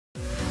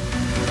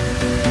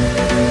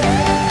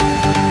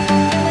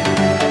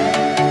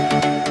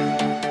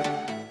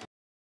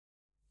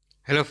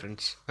Hello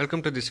friends,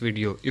 welcome to this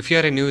video. If you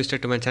are a new visitor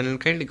to my channel,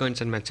 kindly go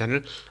inside my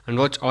channel and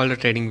watch all the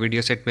trading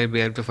videos that may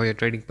be helpful for your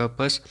trading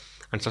purpose,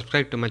 and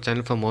subscribe to my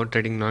channel for more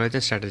trading knowledge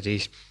and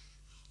strategies.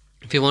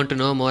 If you want to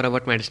know more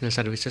about my additional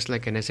services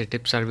like NSE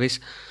tip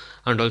service,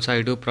 and also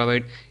I do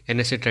provide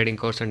NSE trading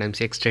course and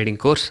MCX trading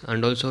course,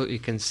 and also you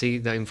can see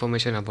the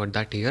information about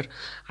that here.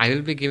 I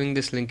will be giving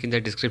this link in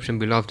the description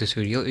below of this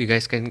video. You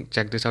guys can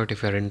check this out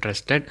if you are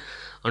interested,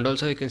 and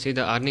also you can see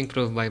the earning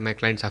proof by my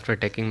clients after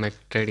taking my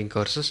trading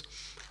courses.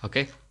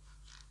 Okay,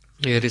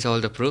 here is all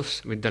the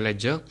proofs with the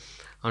ledger,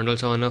 and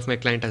also one of my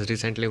client has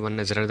recently won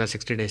a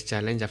 60 days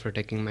challenge after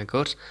taking my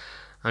course,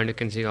 and you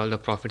can see all the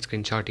profit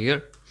screenshot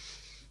here.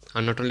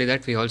 And not only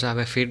that, we also have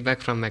a feedback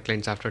from my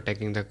clients after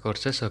taking the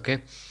courses.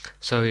 Okay,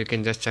 so you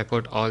can just check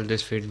out all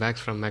these feedbacks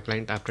from my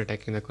client after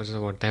taking the courses,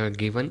 what they have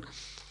given.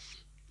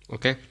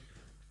 Okay,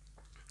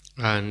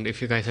 and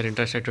if you guys are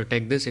interested to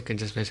take this, you can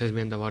just message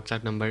me on the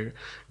WhatsApp number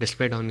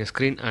displayed on your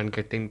screen and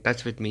get in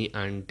touch with me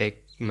and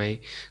take my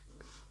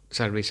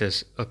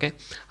services. Okay,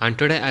 and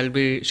today I'll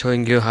be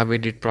showing you how we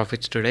did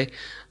profits today.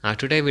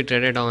 Today we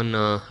traded on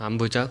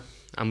Ambuja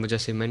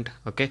Cement.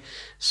 Okay,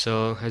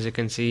 so as you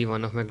can see,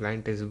 one of my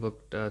client is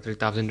booked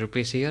 3000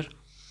 rupees here,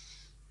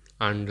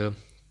 and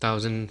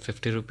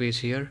 1050 rupees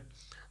here,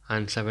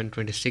 and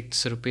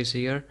 726 rupees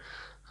here,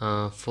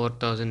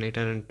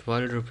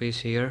 4812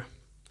 rupees here,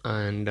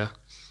 and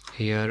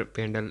here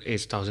P&L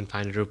is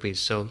 1500 rupees.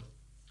 So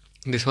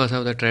this was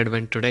how the trade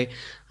went today,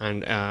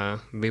 and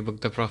we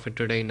booked the profit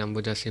today in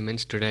Ambuja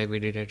Cements. Today we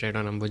did a trade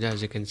on Ambuja,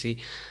 as you can see.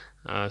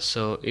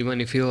 So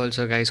even if you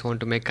also guys want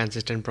to make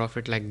consistent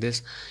profit like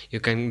this, you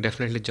can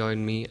definitely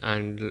join me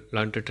and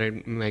learn to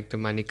trade, make the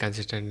money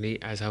consistently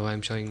as how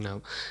I'm showing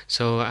now.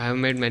 So I have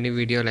made many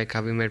videos like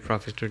how we made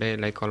profit today,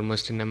 like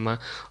almost from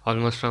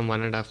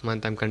 1.5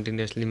 months I'm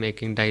continuously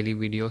making daily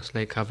videos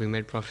like how we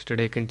made profit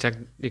today.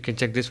 You can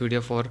check this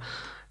video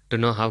to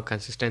know how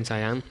consistent I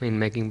am in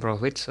making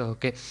profits.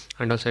 Okay,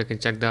 and also you can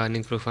check the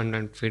earning proof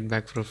and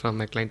feedback proof from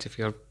my clients if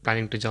you're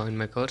planning to join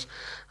my course.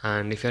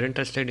 And if you're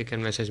interested, you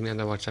can message me on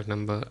the WhatsApp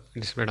number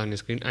displayed on your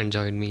screen and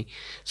join me.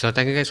 So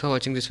thank you guys for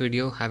watching this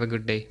video. Have a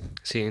good day.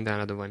 See you in the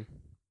another one.